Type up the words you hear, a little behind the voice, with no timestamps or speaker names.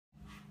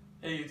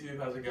Hey YouTube,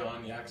 how's it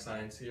going? Yak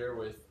Science here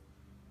with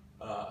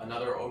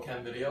another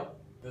OChem video,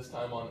 this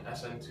time on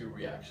SN2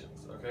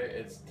 reactions. Okay,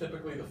 it's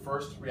typically the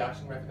first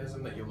reaction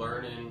mechanism that you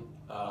learn in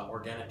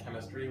organic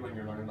chemistry when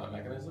you're learning about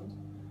mechanisms.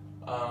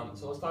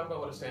 So let's talk about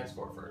what it stands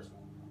for first.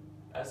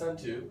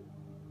 SN2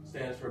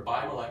 stands for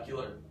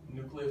bimolecular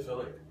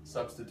nucleophilic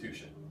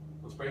substitution.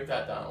 Let's break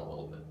that down a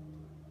little bit.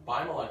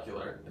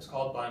 Bimolecular is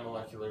called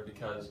bimolecular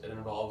because it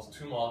involves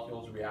two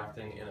molecules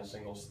reacting in a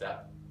single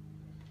step.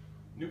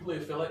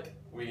 Nucleophilic,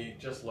 we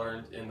just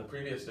learned in the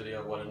previous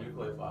video what a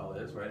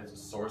nucleophile is, right? It's a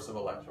source of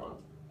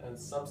electrons. And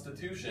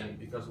substitution,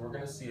 because we're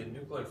going to see a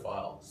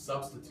nucleophile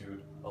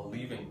substitute a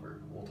leaving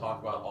group. We'll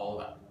talk about all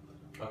of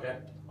that. Okay?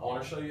 I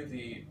want to show you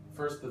the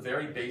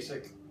very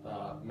basic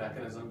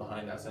mechanism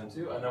behind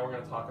SN2, and then we're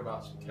going to talk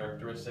about some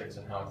characteristics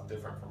and how it's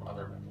different from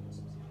other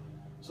mechanisms.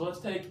 So let's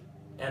take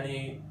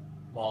any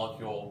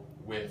molecule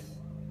with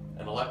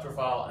an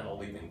electrophile and a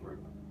leaving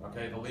group.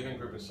 Okay? The leaving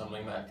group is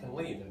something that can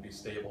leave and be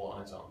stable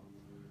on its own.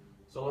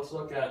 So let's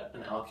look at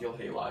an alkyl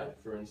halide,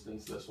 for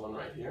instance, this one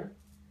right here.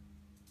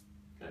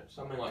 Okay,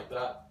 something like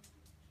that.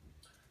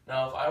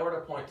 Now, if I were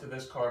to point to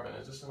this carbon,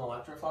 is this an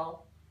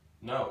electrophile?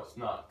 No, it's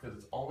not, because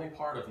it's only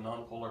part of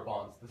nonpolar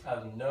bonds. This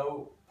has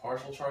no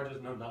partial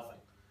charges, no nothing.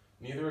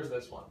 Neither is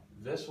this one.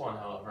 This one,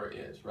 however,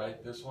 is,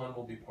 right? This one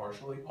will be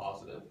partially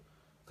positive,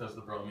 because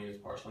the bromine is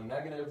partially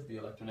negative, the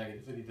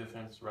electronegativity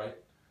difference, right?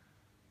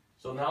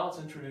 So now let's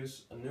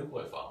introduce a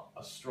nucleophile,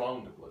 a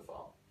strong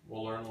nucleophile.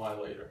 We'll learn why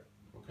later,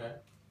 okay?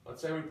 Let's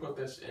say we put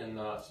this in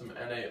some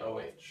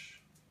NaOH.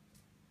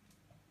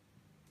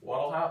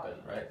 What'll happen,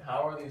 right?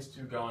 How are these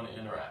two going to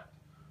interact?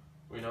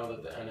 We know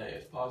that the Na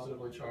is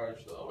positively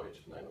charged, the OH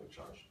is negatively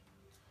charged.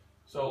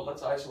 So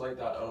let's isolate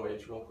that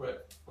OH real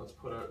quick. Let's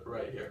put it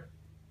right here.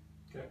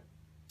 Okay.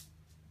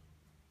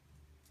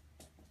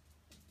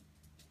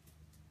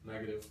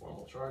 Negative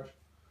formal charge.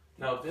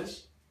 Now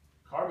this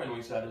carbon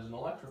we said is an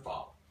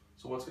electrophile.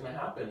 So what's going to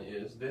happen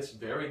is this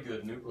very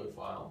good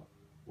nucleophile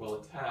will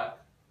attack.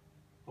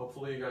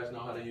 Hopefully you guys know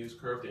how to use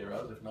curved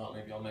arrows. If not,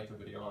 maybe I'll make a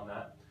video on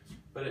that.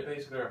 But it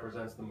basically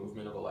represents the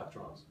movement of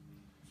electrons.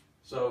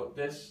 So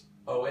this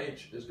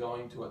OH is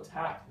going to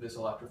attack this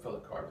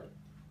electrophilic carbon.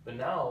 But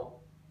now,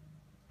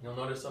 you'll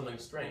notice something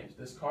strange.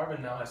 This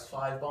carbon now has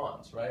 5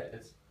 bonds, right?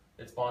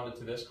 It's bonded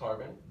to this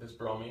carbon, this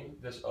bromine,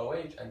 this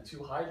OH, and 2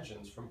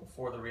 hydrogens from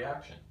before the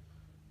reaction.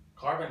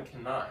 Carbon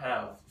cannot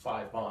have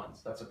 5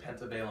 bonds. That's a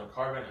pentavalent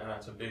carbon, and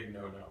that's a big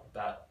no-no.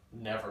 That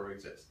never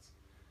exists.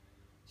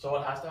 So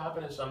what has to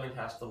happen is something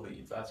has to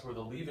leave. That's where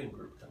the leaving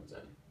group comes in.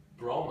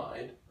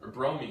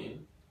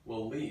 Bromine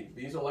will leave.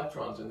 These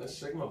electrons in this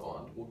sigma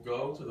bond will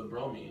go to the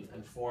bromine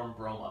and form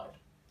bromide.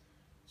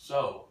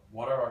 So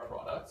what are our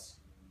products?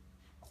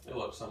 They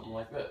look something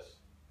like this.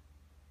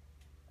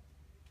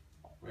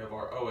 We have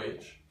our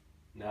OH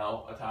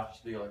now attached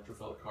to the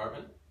electrophilic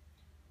carbon,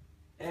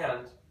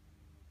 and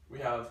we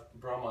have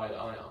bromide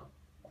ion.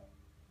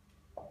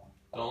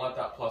 Don't let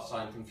that plus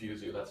sign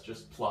confuse you. That's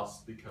just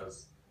plus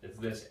because it's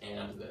this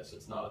and this.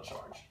 It's not a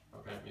charge.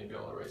 Okay, maybe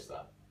I'll erase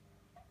that.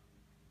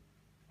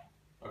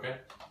 Okay,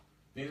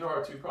 these are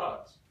our two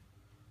products.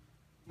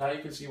 Now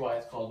you can see why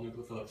it's called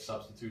nucleophilic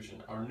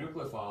substitution. Our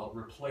nucleophile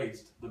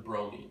replaced the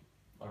bromine.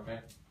 Okay,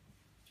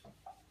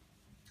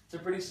 it's a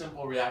pretty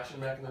simple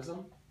reaction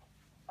mechanism,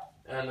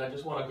 and I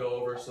just want to go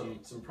over some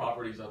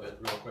properties of it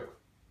real quick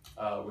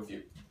with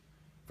you.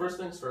 First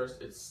things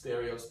first, it's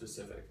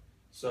stereospecific.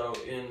 So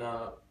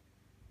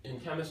in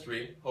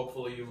chemistry,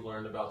 hopefully you've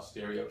learned about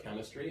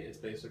stereochemistry. It's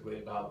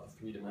basically about the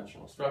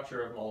three-dimensional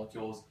structure of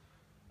molecules.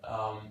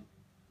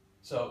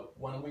 So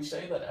when we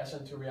say that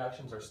SN2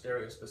 reactions are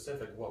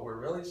stereospecific, what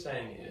we're really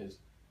saying is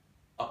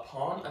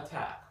upon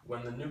attack,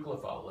 when the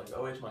nucleophile, like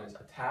OH-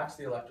 attacks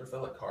the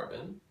electrophilic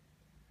carbon,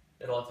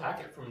 it'll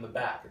attack it from the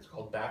back. It's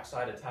called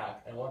backside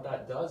attack. And what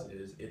that does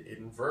is it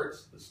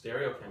inverts the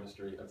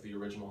stereochemistry of the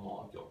original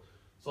molecule.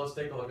 So let's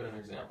take a look at an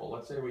example.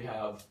 Let's say we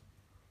have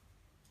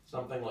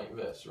something like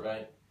this,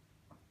 right?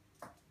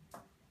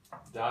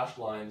 Dashed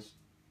lines,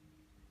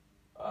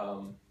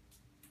 iodine,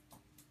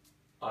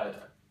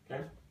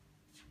 okay?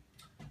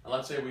 And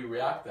let's say we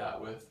react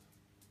that with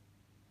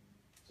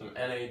some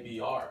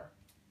NaBr,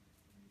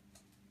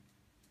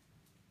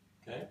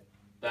 okay?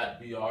 That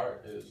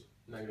Br is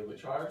negatively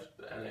charged,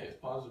 the Na is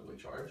positively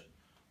charged.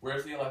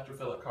 Where's the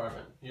electrophilic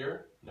carbon?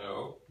 Here?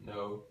 No,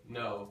 no,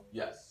 no,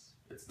 yes.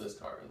 It's this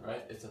carbon,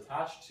 right? It's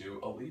attached to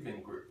a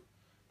leaving group.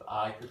 The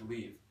I could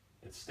leave.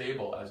 It's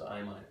stable as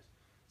I-.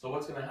 So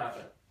what's going to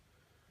happen?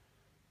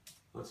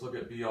 Let's look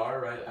at Br,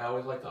 right? I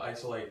always like to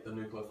isolate the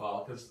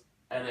nucleophile because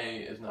Na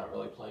is not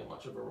really playing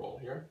much of a role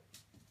here.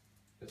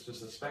 It's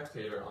just a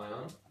spectator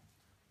ion,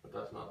 but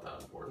that's not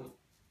that important.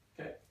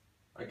 Okay.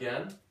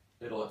 Again,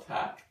 it'll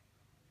attack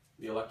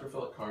the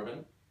electrophilic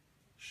carbon,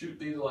 shoot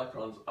these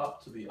electrons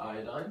up to the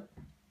iodine,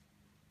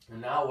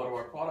 and now what do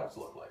our products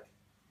look like?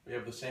 We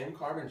have the same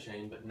carbon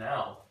chain, but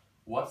now,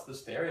 what's the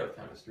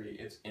stereochemistry?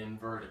 It's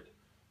inverted.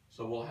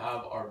 So we'll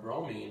have our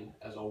bromine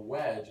as a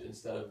wedge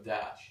instead of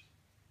dashed.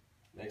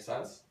 Make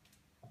sense?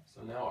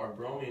 So now our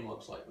bromine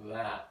looks like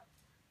that.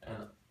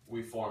 And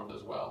we formed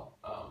as well,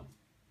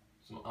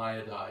 some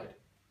iodide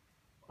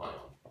ion.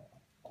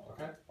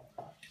 Okay?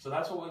 So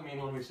that's what we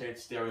mean when we say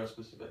it's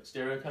stereospecific.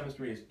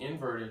 Stereochemistry is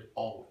inverted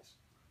always.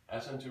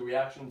 SN2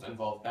 reactions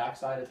involve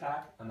backside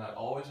attack, and that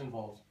always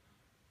involves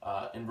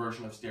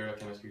inversion of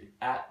stereochemistry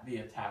at the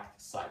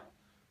attacked site.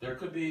 There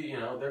could be,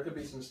 there could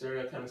be some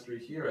stereochemistry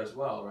here as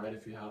well, right?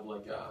 If you have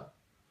like a,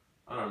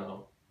 I don't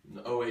know,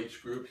 an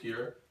OH group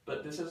here,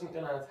 but this isn't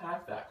going to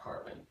attack that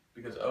carbon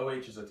because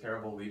OH is a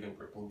terrible leaving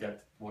group. We'll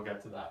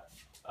get to that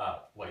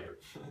later.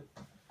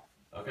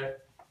 Okay,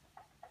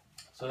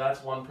 so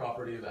that's one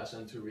property of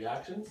SN2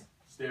 reactions: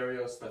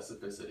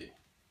 stereospecificity.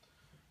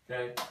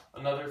 Okay,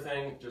 another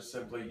thing, just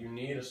simply, you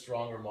need a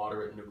strong or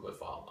moderate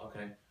nucleophile.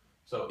 Okay,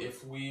 so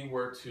if we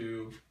were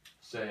to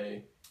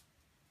say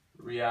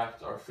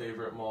react our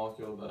favorite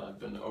molecule that I've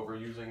been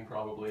overusing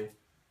probably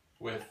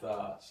with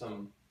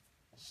some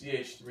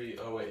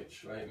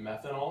CH3OH, right?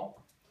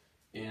 Methanol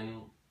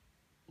in,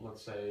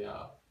 let's say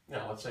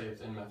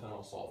it's in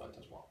methanol solvent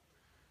as well.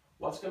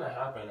 What's going to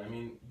happen? I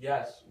mean,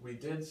 yes, we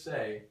did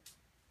say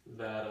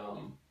that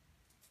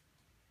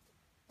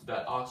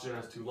that oxygen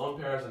has 2 lone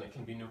pairs and it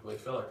can be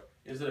nucleophilic.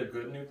 Is it a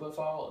good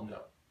nucleophile? No,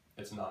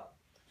 it's not.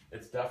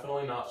 It's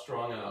definitely not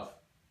strong enough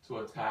to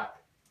attack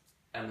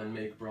and then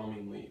make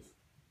bromine leave.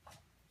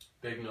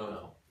 Big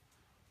no-no.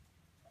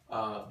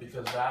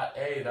 Because that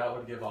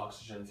would give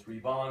oxygen 3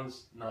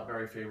 bonds, not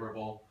very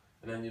favorable,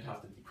 and then you'd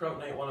have to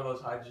deprotonate one of those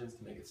hydrogens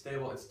to make it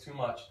stable. It's too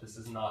much. This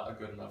is not a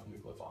good enough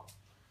nucleophile.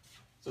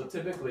 So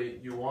typically,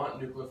 you want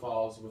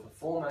nucleophiles with a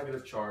full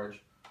negative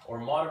charge, or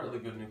moderately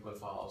good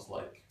nucleophiles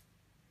like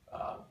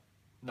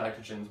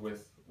nitrogens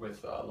with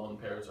lone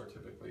pairs are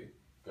typically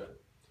good,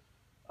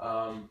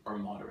 or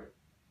moderate.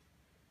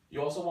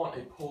 You also want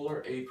a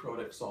polar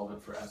aprotic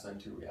solvent for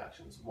SN2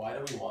 reactions. Why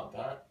do we want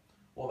that?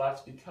 Well,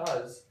 that's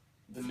because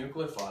the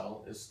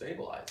nucleophile is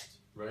stabilized,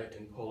 right,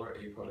 in polar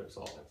aprotic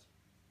solvents.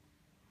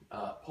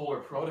 Polar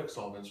protic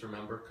solvents,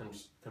 remember,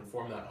 can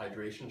form that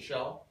hydration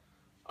shell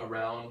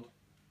around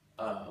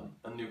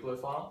a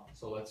nucleophile.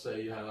 So let's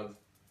say you have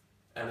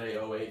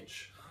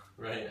NaOH,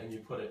 right, and you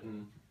put it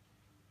in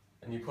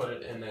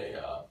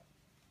a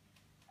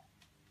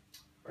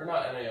or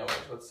not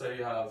NaOH. Let's say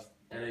you have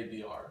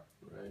NaBr,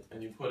 right,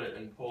 and you put it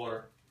in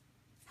polar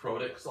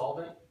protic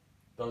solvent.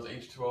 Those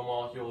H2O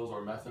molecules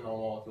or methanol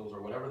molecules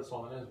or whatever the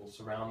solvent is will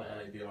surround the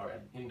NaBr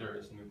and hinder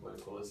its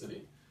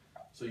nucleophilicity.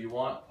 So you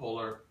want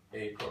polar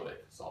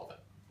aprotic solvent,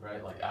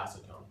 right, like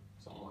acetone,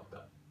 something like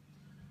that.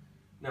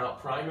 Now,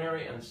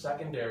 primary and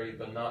secondary,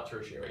 but not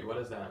tertiary. What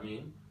does that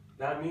mean?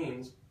 That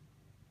means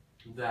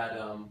that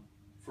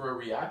for a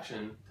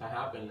reaction to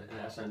happen in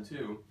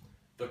SN2,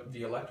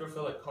 the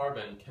electrophilic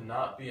carbon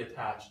cannot be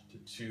attached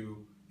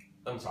to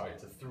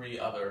 3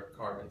 other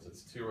carbons.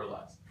 It's 2 or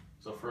less.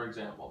 So for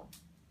example,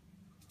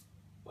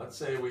 let's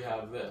say we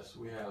have this.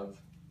 We have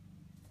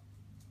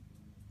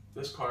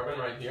this carbon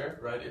right here,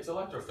 right? It's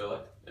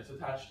electrophilic. It's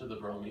attached to the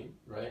bromine,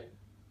 right?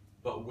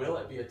 But will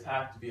it be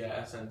attacked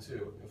via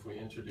SN2 if we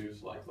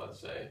introduce, like, let's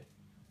say,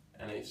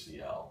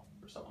 NaCl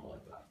or something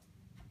like that?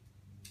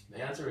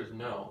 The answer is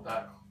no.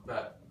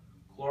 That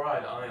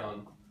chloride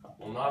ion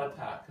will not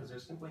attack because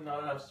there's simply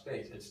not enough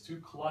space. It's too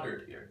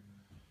cluttered here.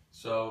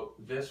 So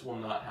this will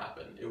not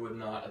happen. It would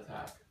not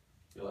attack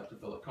the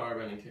electrophilic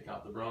carbon and kick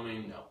out the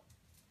bromine. No.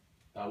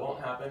 That won't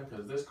happen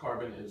because this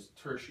carbon is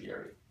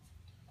tertiary.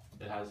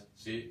 It has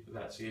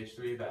that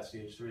CH3, that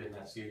CH3, and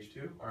that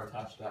CH2 are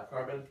attached to that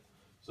carbon.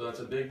 So that's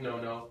a big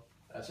no-no.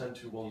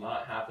 SN2 will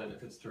not happen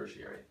if it's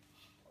tertiary.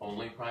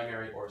 Only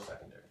primary or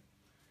secondary.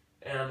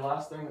 And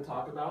last thing to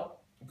talk about,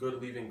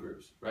 good leaving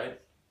groups, right?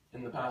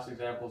 In the past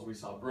examples, we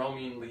saw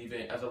bromine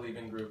leaving as a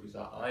leaving group. We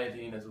saw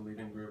iodine as a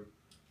leaving group.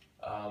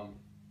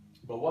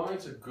 But what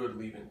makes a good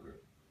leaving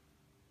group?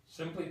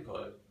 Simply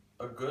put,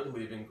 a good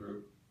leaving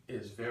group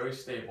is very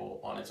stable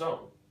on its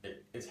own.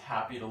 It's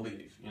happy to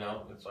leave,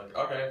 It's like,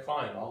 okay,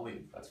 fine, I'll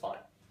leave. That's fine.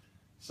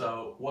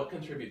 So what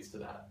contributes to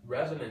that?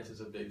 Resonance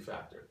is a big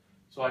factor.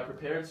 So I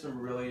prepared some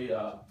really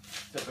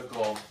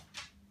typical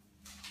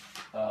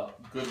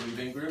good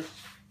leaving groups.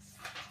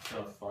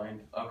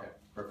 Okay,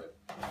 perfect.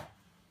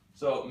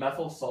 So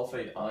methyl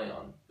sulfate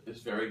ion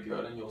is very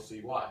good, and you'll see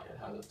why. It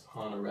has a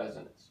ton of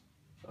resonance.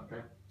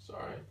 Okay,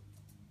 sorry.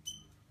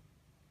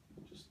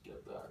 Let me just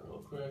get that real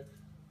quick.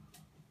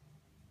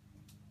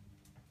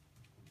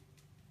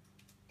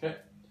 Okay,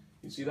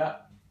 you see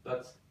that?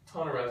 That's a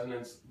ton of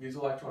resonance. These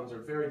electrons are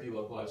very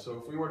delocalized. So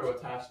if we were to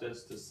attach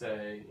this to,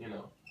 say,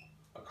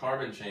 a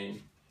carbon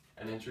chain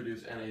and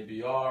introduce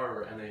NaBr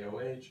or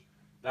NaOH,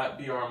 that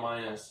Br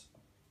minus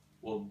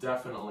will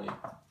definitely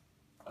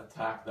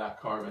attack that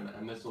carbon,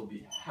 and this will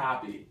be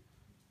happy.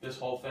 This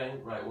whole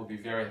thing, right, will be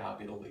very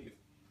happy to leave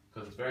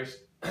because it's very,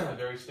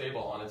 very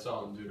stable on its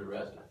own due to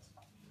resonance.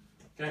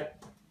 Okay,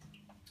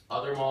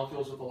 other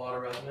molecules with a lot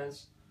of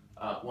resonance.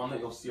 One that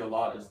you'll see a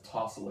lot is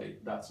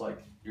tosylate. That's like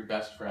your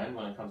best friend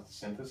when it comes to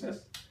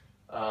synthesis.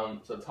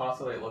 So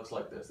tosylate looks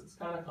like this. It's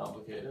kind of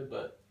complicated,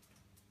 but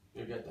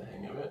you get the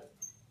hang of it.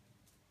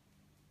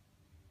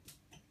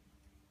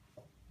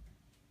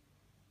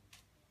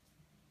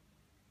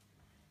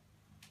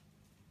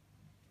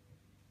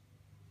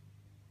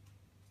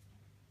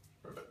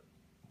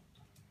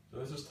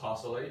 This is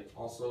tosylate,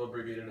 also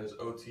abbreviated as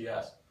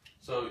OTS.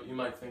 So you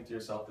might think to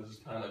yourself, this is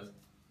kind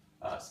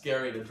of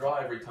scary to draw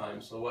every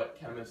time. So what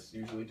chemists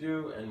usually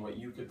do, and what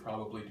you could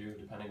probably do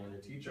depending on your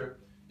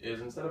teacher,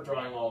 is instead of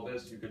drawing all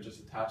this, you could just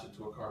attach it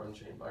to a carbon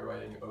chain by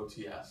writing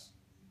OTS.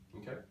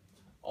 Okay?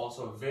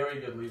 Also a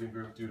very good leaving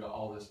group due to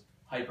all this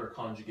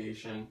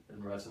hyperconjugation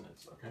and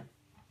resonance. Okay?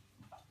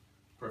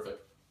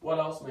 Perfect. What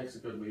else makes a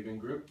good leaving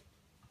group?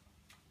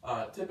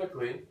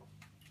 Typically,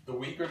 the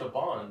weaker the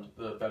bond,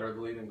 the better the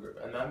leaving group.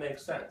 And that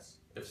makes sense.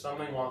 If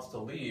something wants to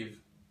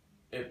leave,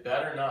 it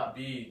better not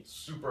be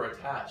super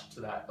attached to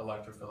that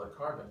electrophilic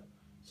carbon.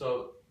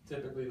 So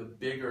typically the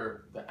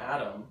bigger the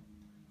atom,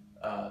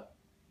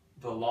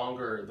 the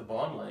longer the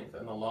bond length,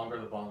 and the longer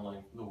the bond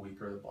length, the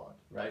weaker the bond,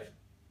 right?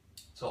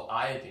 So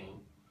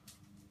iodine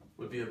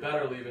would be a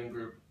better leaving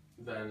group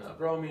than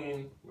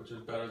bromine, which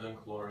is better than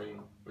chlorine,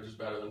 which is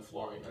better than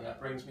fluorine. And that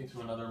brings me to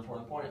another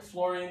important point.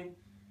 Fluorine,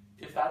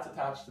 if that's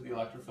attached to the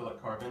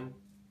electrophilic carbon,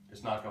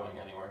 it's not going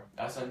anywhere.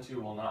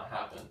 SN2 will not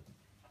happen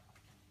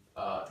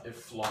if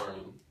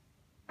fluorine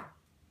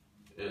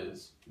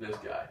is this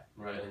guy,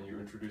 right? And you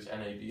introduce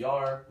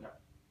NABR, no,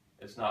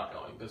 it's not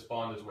going. This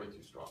bond is way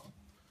too strong.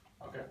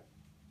 Okay.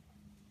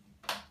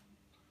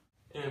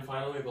 And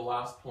finally, the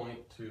last point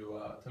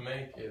to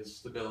make is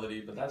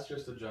stability, but that's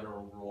just a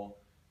general rule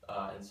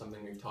and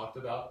something we've talked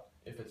about.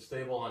 If it's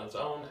stable on its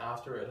own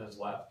after it has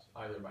left,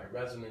 either by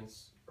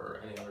resonance or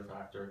any other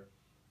factor,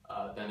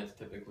 then it's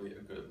typically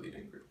a good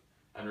leaving group.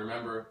 And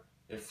remember,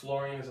 if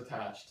fluorine is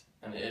attached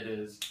and it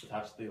is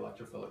attached to the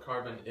electrophilic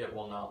carbon, it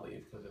will not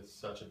leave because it's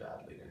such a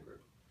bad leaving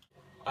group.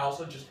 I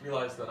also just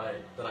realized that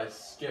I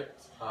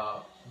skipped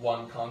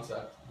one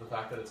concept, the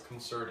fact that it's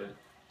concerted.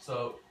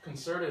 So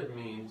concerted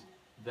means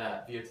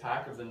that the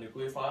attack of the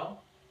nucleophile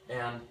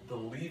and the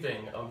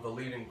leaving of the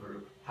leaving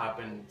group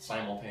happen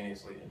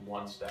simultaneously in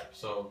one step.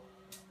 So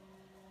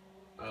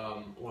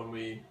when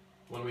we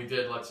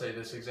did, let's say,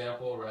 this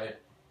example, right?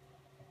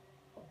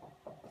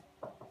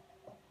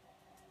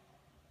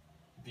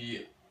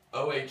 The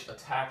OH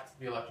attacked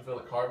the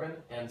electrophilic carbon,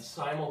 and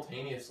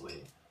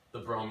simultaneously the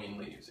bromine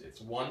leaves. It's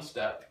one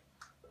step.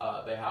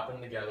 They happen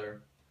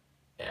together,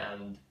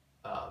 and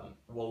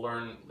we'll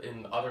learn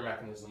in other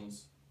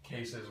mechanisms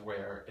cases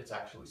where it's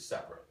actually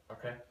separate.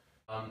 Okay.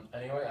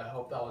 Anyway, I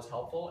hope that was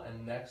helpful,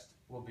 and next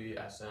will be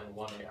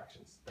SN1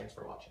 reactions. Thanks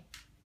for watching.